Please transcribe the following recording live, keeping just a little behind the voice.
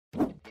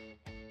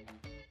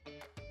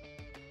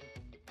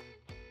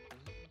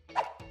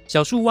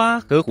小树蛙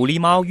和狐狸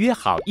猫约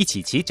好一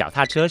起骑脚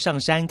踏车上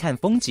山看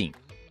风景，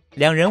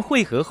两人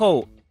会合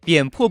后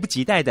便迫不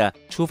及待地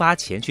出发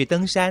前去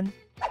登山。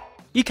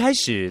一开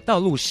始道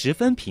路十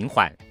分平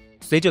缓，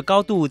随着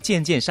高度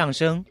渐渐上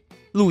升，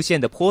路线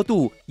的坡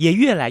度也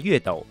越来越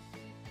陡，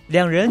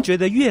两人觉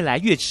得越来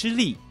越吃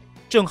力。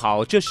正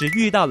好这时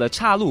遇到了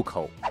岔路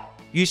口，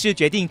于是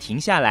决定停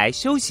下来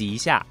休息一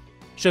下，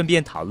顺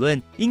便讨论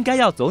应该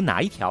要走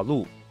哪一条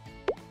路。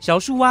小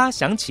树蛙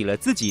想起了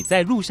自己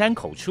在入山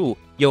口处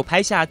有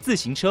拍下自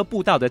行车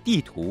步道的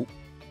地图，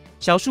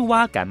小树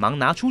蛙赶忙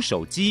拿出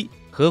手机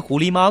和狐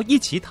狸猫一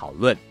起讨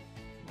论。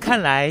看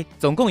来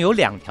总共有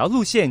2条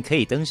路线可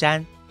以登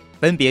山，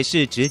分别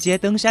是直接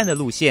登山的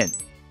路线，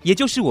也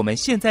就是我们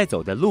现在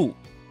走的路，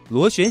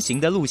螺旋形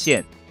的路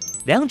线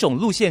，2种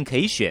路线可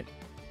以选。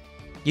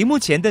荧幕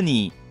前的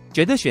你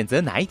觉得选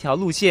择哪一条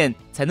路线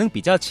才能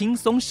比较轻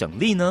松省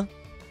力呢？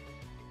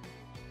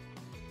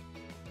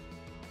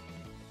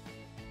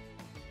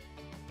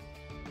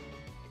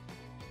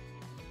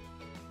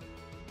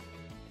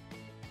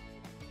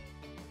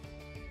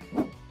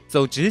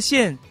走直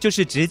线就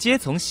是直接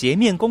从斜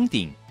面攻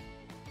顶，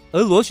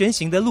而螺旋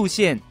形的路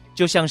线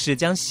就像是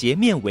将斜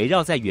面围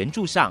绕在圆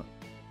柱上，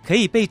可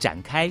以被展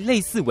开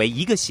类似为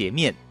一个斜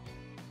面。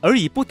而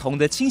以不同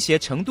的倾斜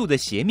程度的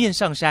斜面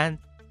上山，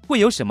会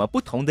有什么不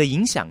同的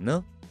影响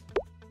呢？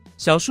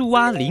小树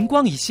蛙灵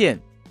光一现，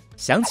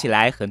想起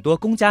来很多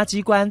公家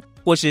机关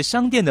或是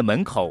商店的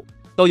门口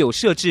都有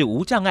设置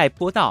无障碍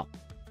坡道，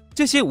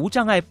这些无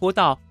障碍坡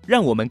道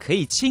让我们可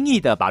以轻易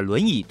地把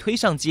轮椅推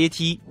上阶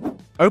梯，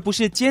而不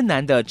是艰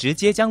难地直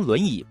接将轮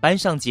椅搬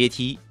上阶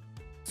梯，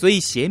所以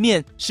斜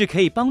面是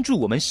可以帮助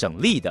我们省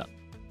力的。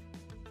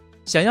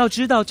想要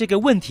知道这个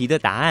问题的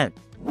答案，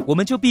我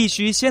们就必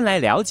须先来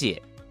了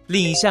解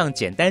另一项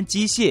简单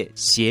机械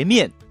斜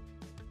面。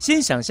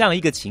先想象一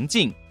个情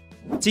境，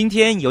今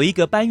天有一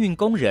个搬运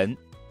工人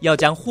要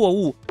将货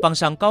物放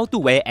上高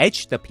度为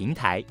h 的平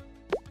台，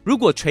如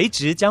果垂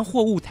直将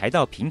货物抬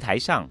到平台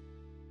上，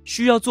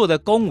需要做的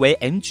功为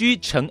mg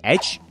乘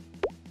h。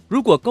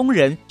如果工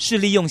人是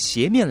利用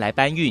斜面来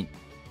搬运，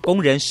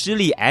工人施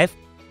力 F，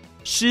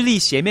 施力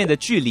斜面的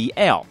距离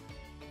L，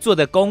 做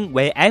的功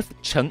为 F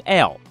乘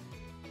L。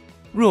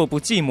 若不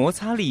计摩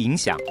擦力影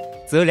响，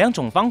则2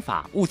种方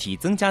法物体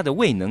增加的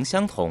位能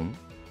相同，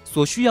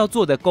所需要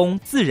做的功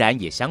自然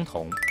也相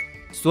同，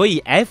所以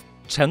F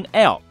乘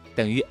L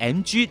等于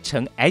mg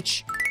乘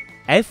h，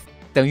 F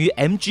等于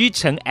mg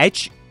乘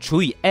h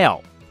除以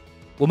L。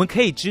 我们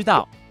可以知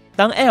道，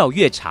当 L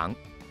越长，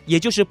也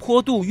就是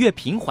坡度越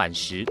平缓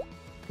时，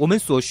我们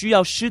所需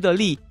要施的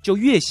力就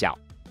越小，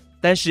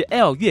但是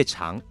L 越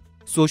长，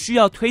所需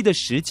要推的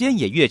时间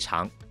也越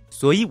长，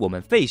所以我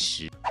们费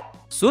时。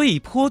所以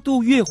坡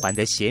度越缓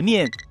的斜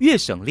面越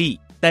省力，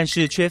但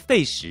是却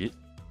费时，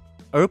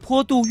而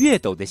坡度越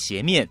陡的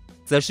斜面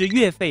则是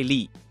越费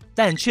力，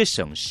但却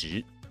省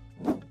时。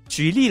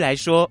举例来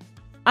说，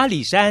阿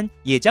里山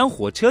也将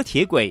火车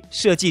铁轨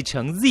设计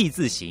成 Z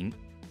字形，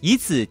以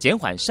此减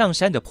缓上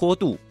山的坡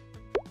度。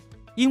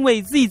因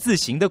为 Z 字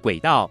形的轨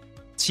道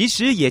其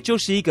实也就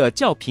是一个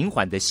较平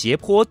缓的斜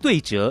坡对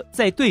折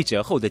再对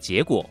折后的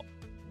结果，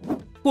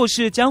或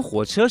是将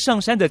火车上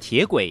山的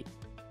铁轨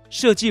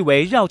设计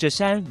为绕着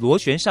山螺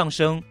旋上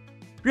升，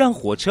让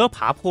火车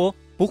爬坡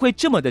不会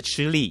这么的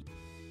吃力。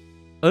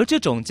而这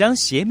种将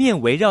斜面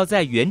围绕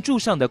在圆柱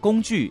上的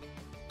工具，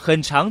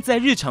很常在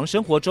日常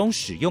生活中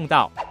使用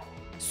到，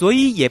所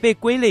以也被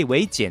归类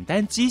为简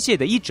单机械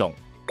的一种，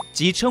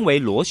即称为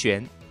螺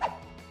旋。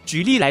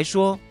举例来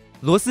说，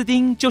螺丝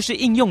钉就是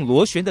应用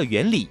螺旋的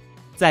原理，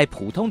在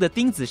普通的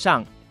钉子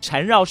上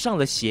缠绕上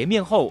了斜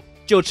面后，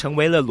就成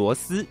为了螺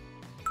丝。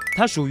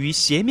它属于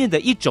斜面的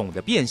一种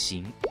的变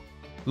形。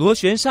螺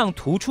旋上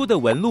突出的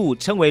纹路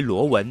称为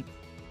螺纹，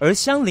而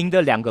相邻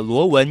的2个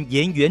螺纹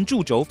沿圆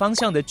柱轴方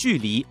向的距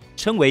离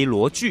称为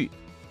螺距。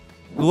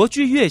螺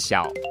距越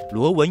小，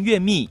螺纹越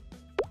密，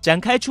展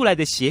开出来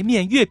的斜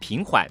面越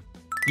平缓，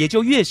也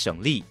就越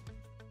省力。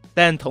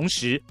但同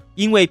时，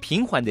因为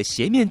平缓的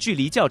斜面距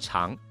离较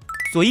长，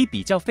所以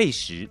比较费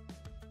时。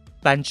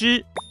反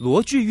之，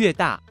螺距越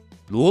大，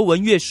螺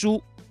纹越疏，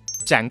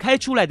展开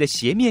出来的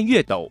斜面越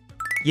陡，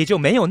也就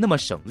没有那么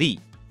省力。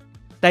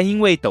但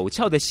因为陡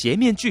峭的斜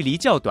面距离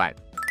较短，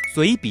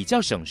所以比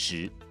较省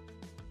时。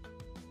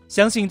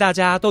相信大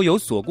家都有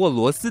锁过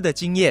螺丝的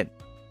经验，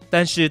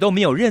但是都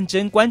没有认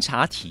真观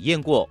察体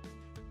验过，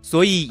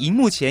所以荧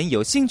幕前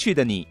有兴趣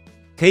的你，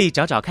可以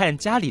找找看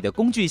家里的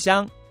工具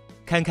箱，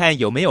看看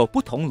有没有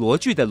不同螺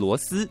距的螺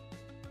丝，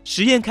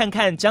实验看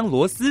看将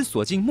螺丝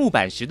锁进木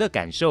板时的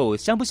感受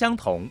相不相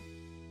同。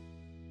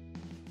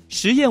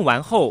实验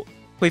完后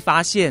会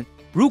发现，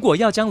如果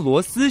要将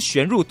螺丝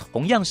旋入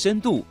同样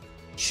深度，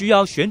需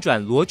要旋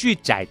转螺距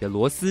窄的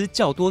螺丝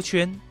较多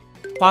圈，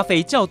花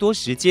费较多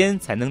时间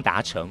才能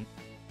达成，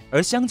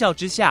而相较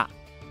之下，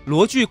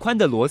螺距宽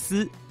的螺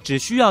丝只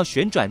需要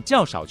旋转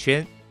较少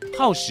圈，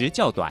耗时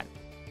较短。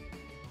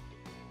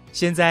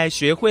现在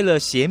学会了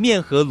斜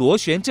面和螺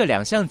旋这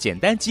2项简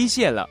单机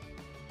械了，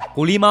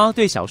狐狸猫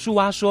对小树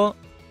蛙说：“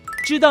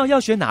至知道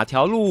要选哪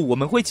条路我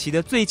们会骑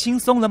得最轻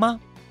松了吗？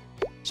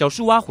小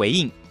树蛙回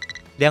应，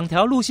两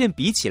条路线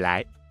比起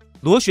来，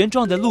螺旋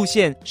状的路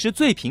线是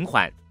最平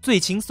缓、最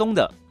轻松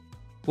的，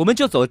我们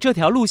就走这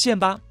条路线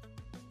吧。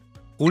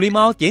狐狸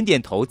猫点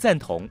点头赞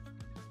同，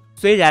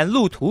虽然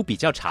路途比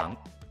较长，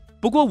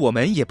不过我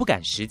们也不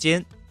赶时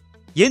间，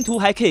沿途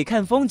还可以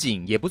看风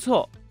景，也不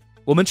错。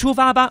我们出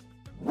发吧。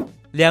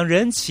两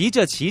人骑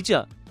着骑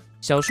着，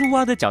小树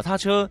蛙的脚踏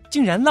车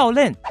竟然落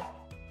链。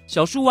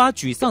小树蛙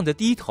沮丧地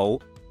低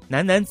头，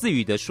喃喃自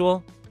语地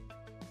说：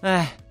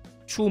哎，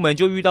出门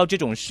就遇到这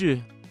种事，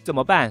怎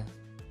么办？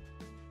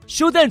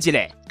修蛋机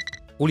嘞！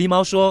狐狸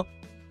猫说：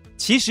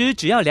其实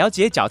只要了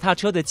解脚踏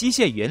车的机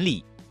械原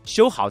理，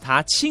修好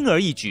它轻而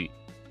易举。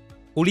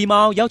狐狸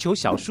猫要求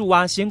小树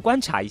蛙先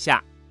观察一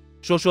下，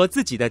说说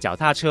自己的脚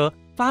踏车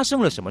发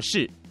生了什么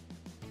事。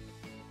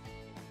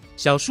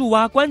小树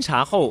蛙观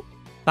察后，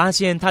发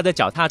现他的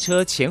脚踏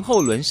车前后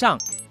轮上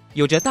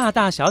有着大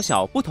大小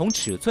小不同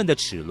尺寸的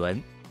齿轮，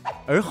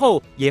而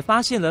后也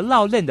发现了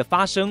落链的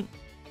发生，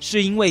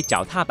是因为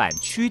脚踏板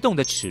驱动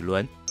的齿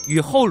轮与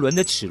后轮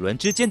的齿轮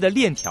之间的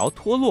链条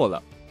脱落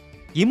了。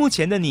荧幕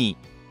前的你，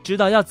知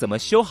道要怎么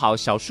修好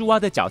小树蛙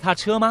的脚踏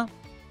车吗？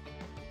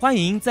欢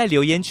迎在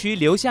留言区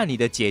留下你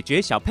的解决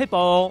小撇步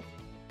哦。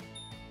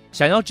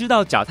想要知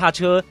道脚踏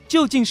车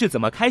究竟是怎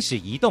么开始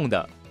移动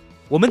的，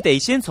我们得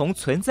先从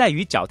存在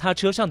于脚踏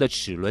车上的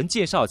齿轮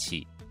介绍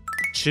起。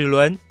齿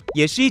轮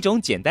也是一种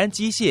简单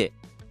机械，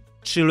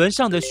齿轮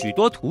上的许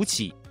多凸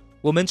起，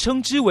我们称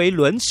之为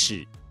轮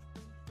齿。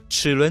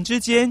齿轮之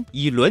间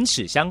以轮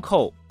齿相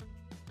扣，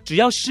只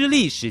要施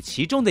力使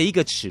其中的一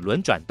个齿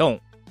轮转动，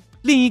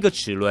另一个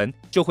齿轮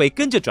就会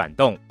跟着转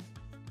动。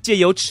借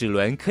由齿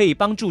轮可以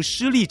帮助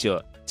施力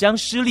者将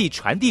施力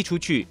传递出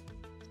去，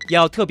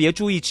要特别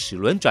注意齿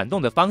轮转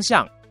动的方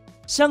向，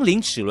相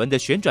邻齿轮的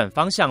旋转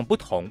方向不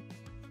同。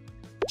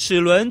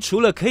齿轮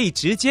除了可以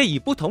直接以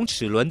不同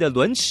齿轮的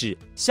轮齿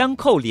相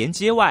扣连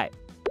接外，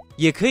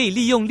也可以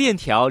利用链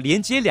条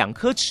连接两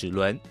颗齿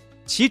轮，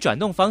其转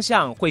动方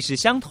向会是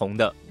相同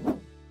的。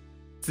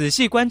仔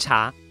细观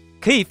察，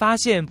可以发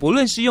现不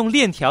论是用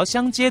链条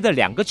相接的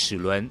两个齿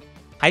轮，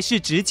还是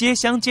直接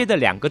相接的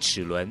两个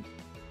齿轮，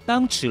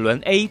当齿轮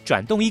A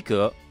转动一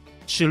格，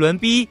齿轮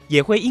B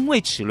也会因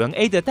为齿轮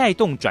A 的带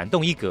动转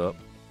动一格，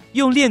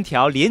用链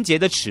条连接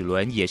的齿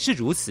轮也是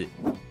如此。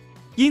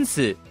因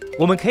此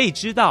我们可以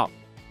知道，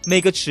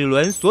每个齿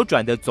轮所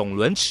转的总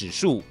轮齿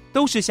数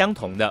都是相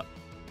同的。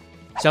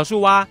小树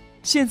蛙，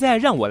现在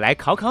让我来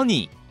考考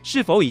你，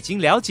是否已经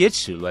了解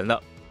齿轮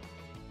了？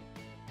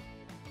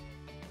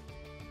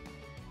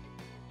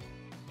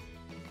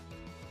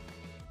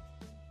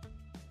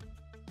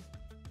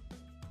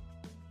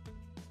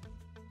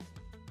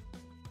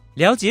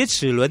了解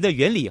齿轮的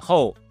原理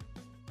后，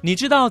你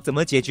知道怎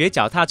么解决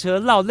脚踏车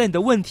落链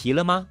的问题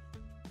了吗？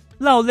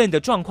落链的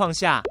状况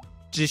下，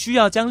只需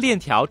要将链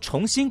条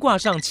重新挂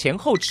上前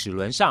后齿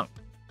轮上，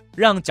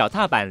让脚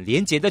踏板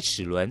连接的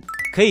齿轮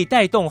可以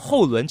带动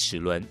后轮齿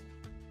轮，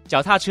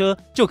脚踏车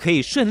就可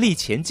以顺利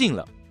前进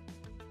了。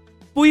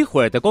不一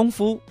会儿的功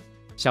夫，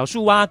小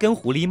树蛙跟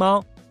狐狸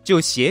猫就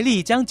协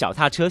力将脚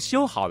踏车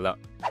修好了，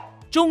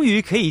终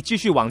于可以继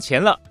续往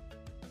前了。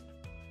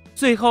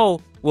最后，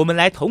我们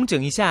来统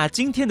整一下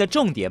今天的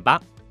重点吧。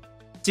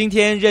今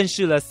天认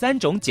识了3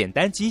种简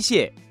单机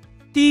械。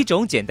第一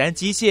种简单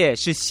机械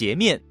是斜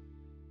面，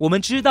我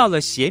们知道了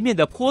斜面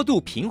的坡度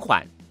平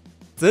缓，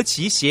则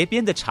其斜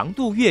边的长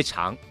度越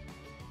长。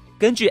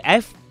根据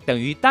F 等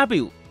于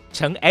W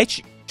乘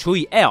H 除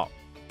以 L，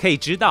 可以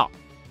知道，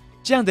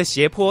这样的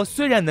斜坡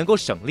虽然能够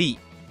省力，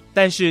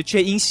但是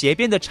却因斜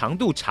边的长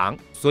度长，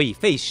所以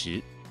费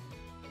时。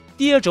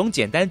第二种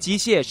简单机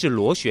械是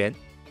螺旋，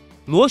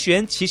螺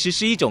旋其实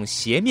是一种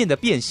斜面的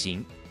变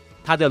形，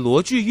它的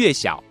螺距越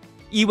小，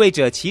意味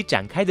着其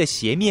展开的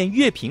斜面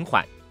越平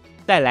缓，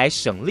带来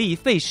省力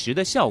费时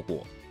的效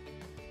果。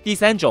第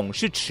三种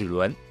是齿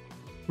轮，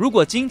如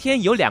果今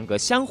天有2个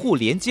相互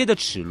连接的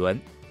齿轮，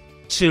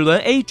齿轮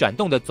A 转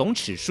动的总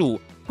齿数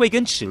会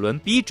跟齿轮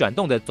B 转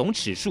动的总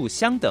齿数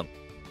相等，